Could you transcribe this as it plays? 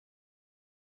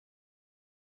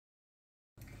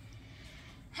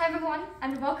Hi everyone,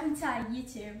 and welcome to our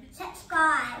YouTube.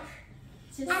 Subscribe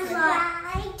and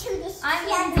like to this I'm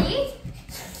channel. Andy.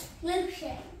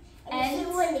 Lucian And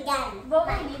again. What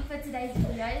we need for today's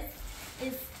videos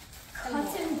is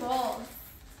cotton balls,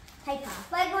 Paper.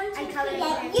 We're going to And create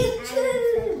colouring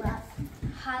YouTube.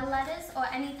 highlighters, or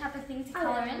any type of thing to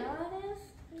colour in,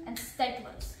 and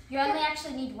staplers. You only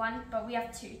actually need one, but we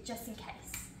have two, just in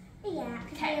case. Yeah.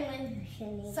 Okay.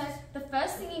 So the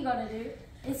first thing you gotta do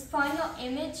is find your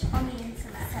image on the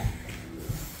internet.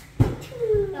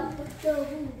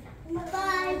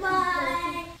 Bye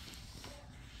bye.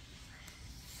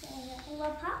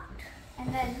 And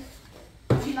then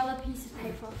another piece of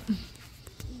paper.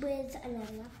 With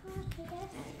another part,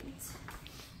 I guess.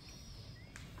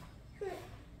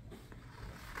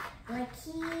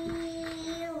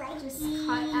 Just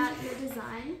cut out your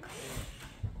design.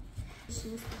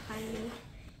 She's behind me.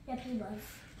 Yep, he was.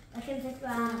 I can just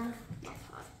grab.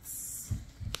 Parts.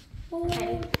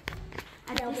 Okay.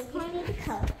 At this point, you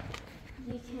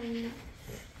can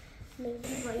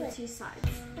write two sides.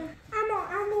 I'm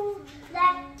on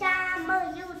that channel,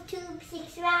 YouTube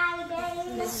subscribing.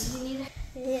 You need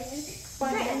and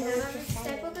then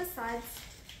staple the sides.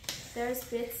 There's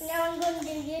bits. Now I'm going to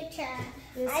do your turn.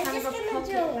 There's I'm kind just of a going to pocket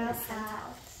do in the that. center.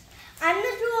 I'm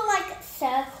going to draw like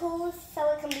circles so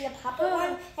it can be a puppet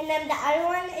one. And then the other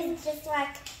one is just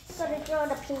like, going to draw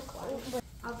the pink one.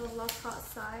 Of the lockout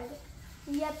side.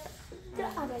 Yep. The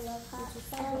other lockout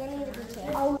side. I need to be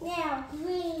careful. Now,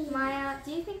 green. Maya,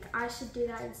 do you think I should do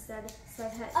that instead? So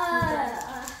that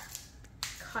you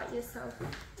cut yourself.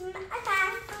 Okay.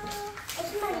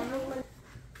 It's my room.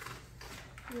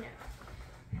 No.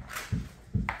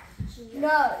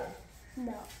 No.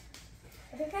 No.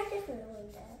 I think I just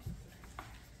ruined it.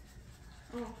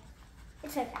 Oh.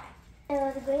 It's okay. It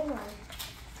was a green one.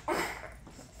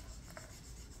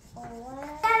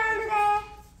 That under there.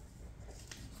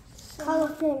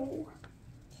 Colorful.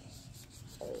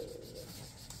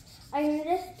 I can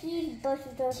just use both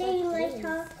of those. See you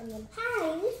later. Hey,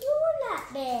 you threw that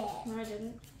there. No, I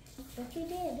didn't. But you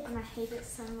did. And I hate it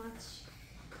so much.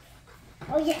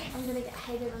 Oh, yes. I'm gonna get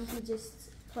hated on to just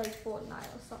play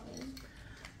Fortnite or something.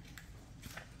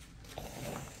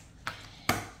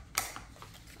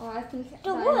 Oh, I think that I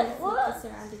need to flip this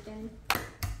around again.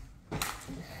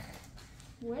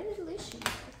 Where did Lucian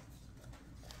go?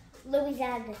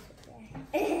 Louisiana.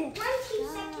 1, 2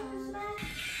 seconds left.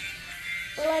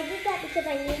 Well, I did that because I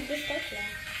need this paper.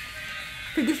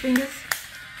 Pretty fingers.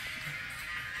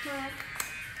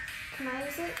 Can I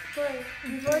use it? Wait,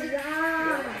 you've already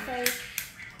got it. So,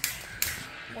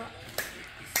 what?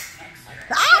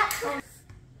 Ah!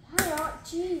 Why not?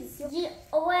 Jeez. You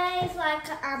always like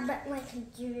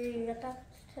do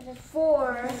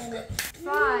 4,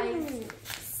 5,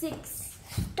 6,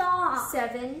 Stop.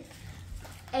 7,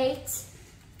 8,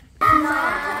 9.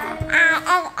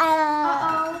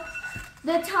 Uh-oh.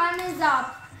 The time is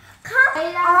up. Come 8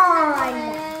 on. out of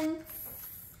 10.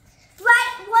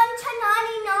 Right, 1 to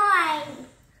 99.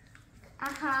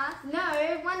 No,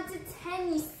 1 to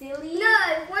 10, you silly. No,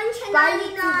 1 to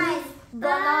 99.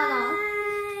 Banana.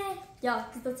 Bye. Yeah,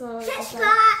 because that's what I was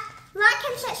Subscribe, like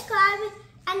and subscribe,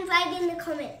 and write in the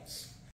comments.